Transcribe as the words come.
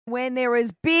When they're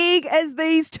as big as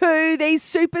these two, these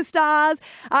superstars,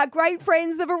 our great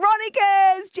friends, the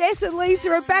Veronicas, Jess and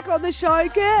Lisa are back on the show.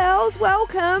 Girls,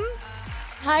 welcome.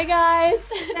 Hi, guys.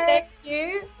 Thank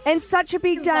you. And such a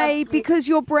big day because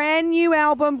your brand new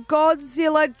album,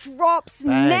 Godzilla, drops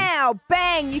now.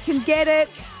 Bang, you can get it.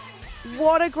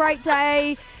 What a great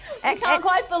day. I can't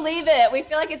quite believe it. We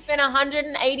feel like it's been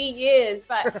 180 years,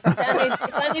 but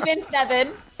it's only been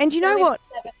 7. And you know what?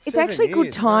 It's actually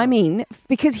good timing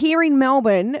because here in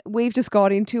Melbourne, we've just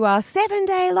got into our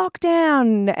 7-day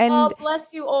lockdown. And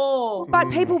bless you all.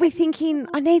 But people will be thinking,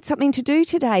 I need something to do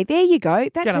today. There you go.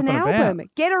 That's an album.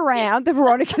 Get around the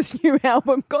Veronica's new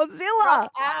album, Godzilla.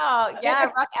 Rock out.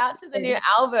 Yeah, rock out to the new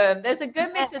album. There's a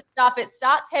good mix of stuff. It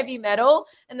starts heavy metal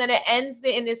and then it ends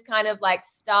in this kind of like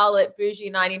starlit,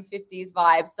 bougie 1950s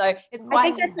vibe. So it's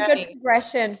quite I think that's a good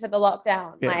progression for the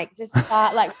lockdown. Yeah. Like just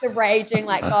start like the raging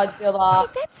like Godzilla.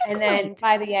 Then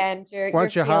by the end,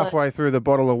 once you're halfway through the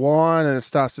bottle of wine and it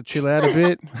starts to chill out a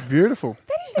bit, beautiful.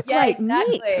 That is a great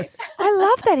mix. I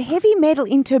love that heavy metal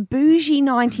into bougie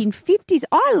 1950s.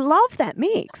 I love that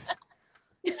mix.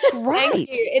 Great.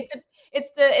 Thank you.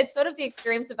 It's sort of the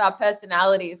extremes of our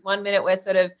personalities. One minute we're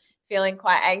sort of feeling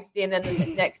quite angsty, and then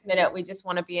the next minute we just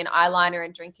want to be in eyeliner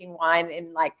and drinking wine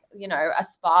in a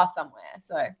spa somewhere.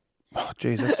 So. Oh,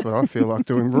 geez, that's what I feel like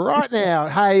doing right now.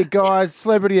 Hey, guys,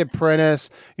 Celebrity Apprentice,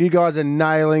 you guys are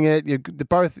nailing it.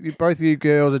 Both of you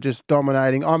girls are just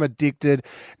dominating. I'm addicted.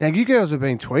 Now, you girls have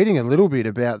been tweeting a little bit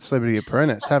about Celebrity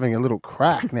Apprentice, having a little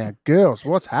crack. Now, girls,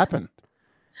 what's happened?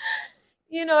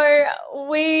 You know,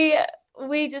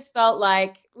 we just felt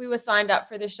like we were signed up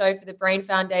for the show for the Brain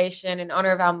Foundation in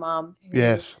honor of our mum.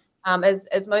 Yes.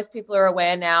 As most people are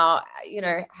aware now,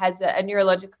 has a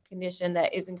neurological condition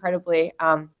that is incredibly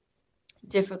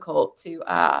difficult to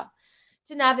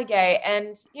navigate.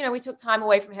 And we took time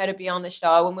away from her to be on the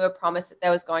show, and we were promised that there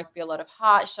was going to be a lot of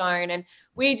heart shown, and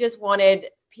we just wanted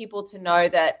people to know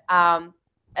that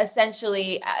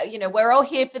essentially we're all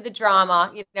here for the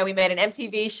drama. We made an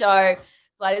MTV show,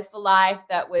 Blood is for Life,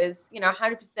 that was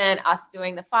 100% us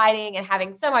doing the fighting and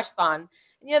having so much fun.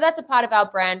 And, that's a part of our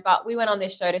brand, but we went on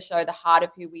this show to show the heart of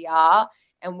who we are,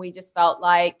 and we just felt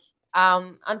like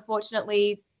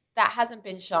unfortunately that hasn't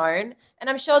been shown, and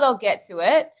I'm sure they'll get to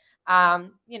it.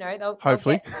 They'll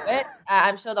hopefully get to it.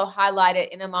 I'm sure they'll highlight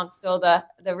it in amongst all the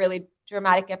really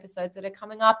dramatic episodes that are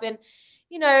coming up. And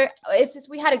it's just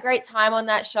we had a great time on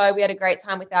that show. We had a great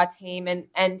time with our team,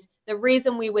 and the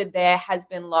reason we were there has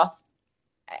been lost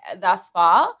thus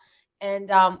far.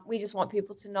 And we just want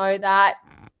people to know that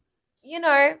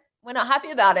we're not happy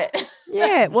about it.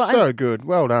 Yeah. Well, so good.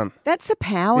 Well done. That's the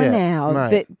power now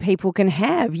that people can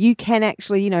have. You can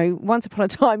actually, once upon a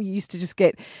time you used to just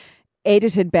get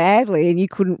edited badly and you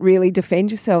couldn't really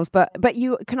defend yourselves. But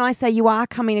can I say you are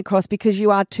coming across, because you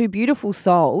are two beautiful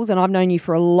souls, and I've known you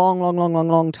for a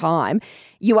long time.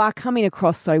 You are coming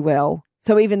across so well.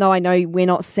 So even though I know we're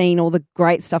not seeing all the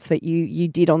great stuff that you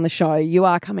did on the show, you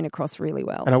are coming across really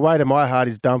well. And away to my heart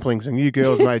is dumplings, and you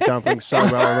girls made dumplings so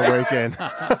well on the weekend.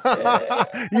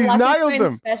 You nailed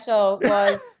them. Special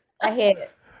was a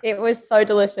hit. It was so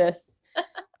delicious.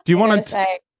 Do you want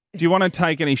to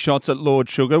take any shots at Lord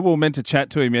Sugar? We were meant to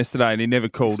chat to him yesterday, and he never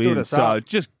called in. So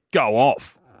just go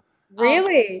off.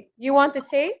 Really? You want the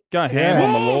tea? Go ham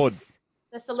on the Lord.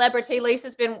 The celebrity,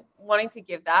 Lisa's been wanting to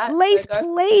give that. Lisa,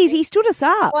 please. He stood us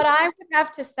up. What I would have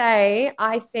to say,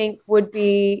 I think, would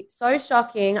be so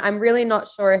shocking. I'm really not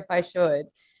sure if I should.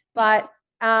 But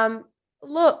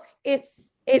look, it's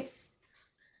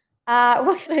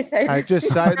what can I say? Hey, just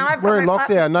say we're in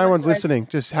lockdown. No one's listening.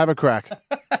 Just have a crack.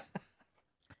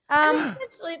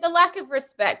 Essentially, the lack of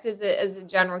respect as a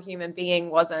general human being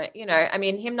wasn't,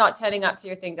 him not turning up to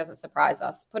your thing doesn't surprise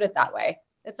us. Put it that way.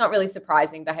 It's not really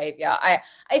surprising behavior. I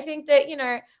think that,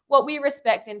 what we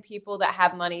respect in people that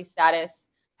have money, status,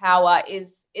 power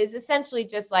is essentially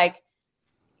just like,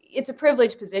 it's a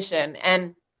privileged position.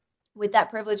 And with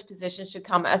that privileged position should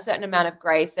come a certain amount of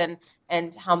grace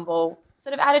and humble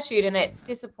sort of attitude. And it's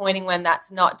disappointing when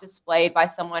that's not displayed by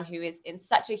someone who is in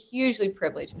such a hugely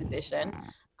privileged position.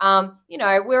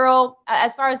 We're all,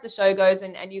 as far as the show goes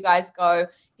and you guys go,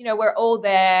 we're all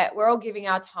there, we're all giving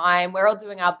our time, we're all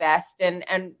doing our best. And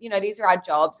these are our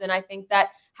jobs. And I think that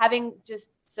having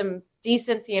just some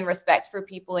decency and respect for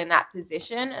people in that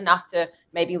position, enough to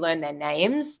maybe learn their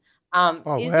names, is,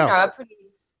 a pretty,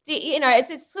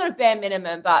 it's sort of bare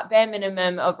minimum, but bare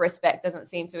minimum of respect doesn't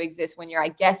seem to exist when you're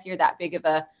that big of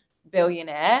a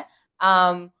billionaire.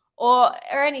 Or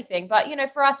anything. But,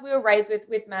 for us, we were raised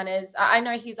with manners. I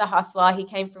know he's a hustler. He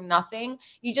came from nothing.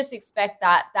 You just expect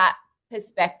that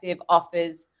perspective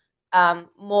offers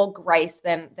more grace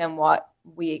than what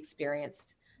we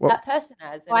experienced that person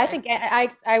has. Well, I think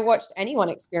I watched anyone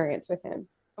experience with him.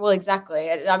 Well,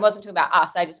 exactly. I wasn't talking about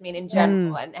us. I just mean in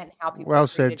general and how people. Well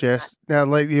said, Jess. Now,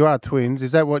 you are twins.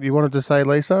 Is that what you wanted to say,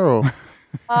 Lisa? Or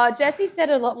Jesse said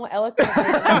it a lot more eloquently.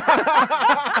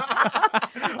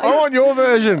 I want your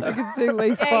version. I can see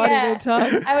Lisa biting her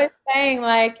tongue. I was saying,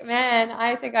 like, man,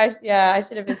 I think I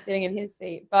should have been sitting in his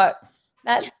seat, but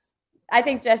I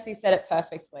think Jesse said it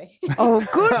perfectly. Oh,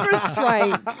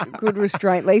 good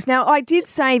restraint, Lisa. Now, I did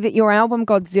say that your album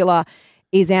Godzilla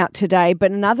is out today, but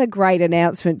another great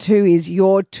announcement too is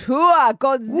your tour,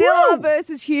 Godzilla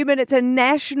versus Human. It's a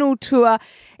national tour.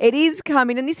 It is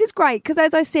coming, and this is great because,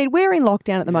 as I said, we're in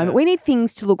lockdown at the moment. We need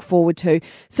things to look forward to.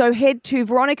 So head to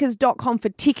veronicas.com for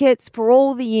tickets, for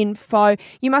all the info.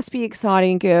 You must be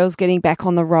excited, girls, getting back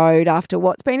on the road after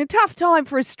what's been a tough time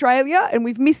for Australia, and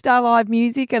we've missed our live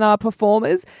music and our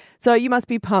performers. So you must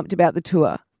be pumped about the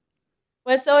tour.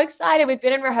 We're so excited. We've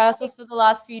been in rehearsals for the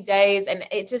last few days and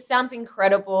it just sounds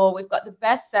incredible. We've got the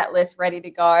best set list ready to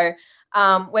go.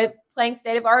 We're playing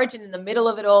State of Origin in the middle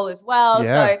of it all as well.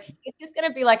 Yeah. So it's just going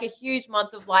to be like a huge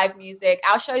month of live music.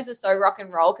 Our shows are so rock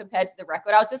and roll compared to the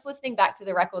record. I was just listening back to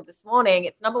the record this morning.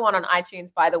 It's #1 on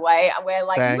iTunes, by the way. And we're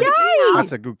like, yay!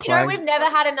 That's a good claim. We've never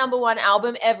had a #1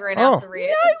 album ever in our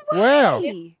career. No way. Wow.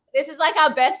 This is like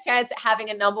our best chance at having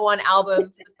a #1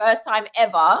 album for the first time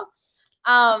ever.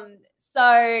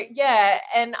 So, yeah,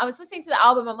 and I was listening to the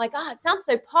album. I'm like, it sounds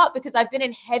so pop because I've been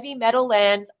in heavy metal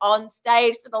land on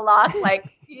stage for the last,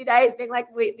 few days being like,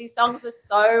 these songs are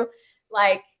so,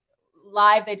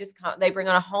 live. They bring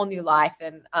on a whole new life.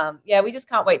 And, we just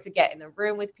can't wait to get in the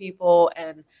room with people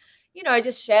and,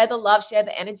 just share the love, share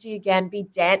the energy again, be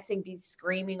dancing, be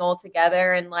screaming all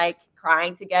together and,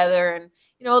 crying together and,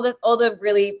 all the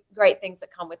really great things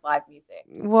that come with live music.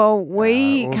 Well,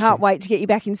 we awesome. can't wait to get you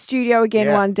back in studio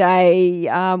again one day.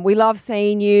 We love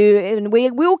seeing you, and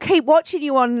we'll keep watching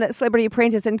you on Celebrity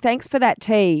Apprentice. And thanks for that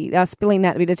tea, spilling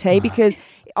that bit of tea, because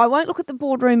I won't look at the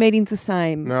boardroom meetings the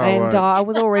same. No, and I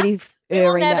was already We'll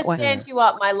erring that never way. stand you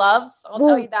up, my loves. I'll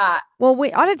tell you that. Well,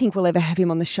 I don't think we'll ever have him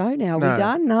on the show now. Are we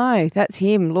done? No, that's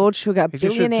him, Lord Sugar,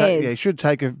 billionaires. He should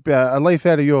take a leaf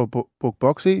out of your book,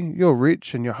 Boxy. You're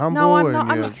rich and you're humble. No, I'm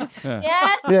and not. Yes,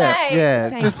 yeah.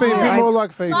 Thank Just be a you. bit more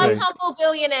like Fifi. Like humble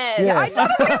billionaires. Yes. I'm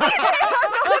not a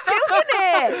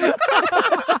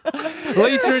billionaire.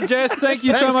 Lisa and Jess, thank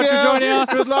you so Thanks, much girls. for joining us.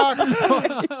 Good luck.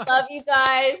 Love you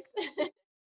guys.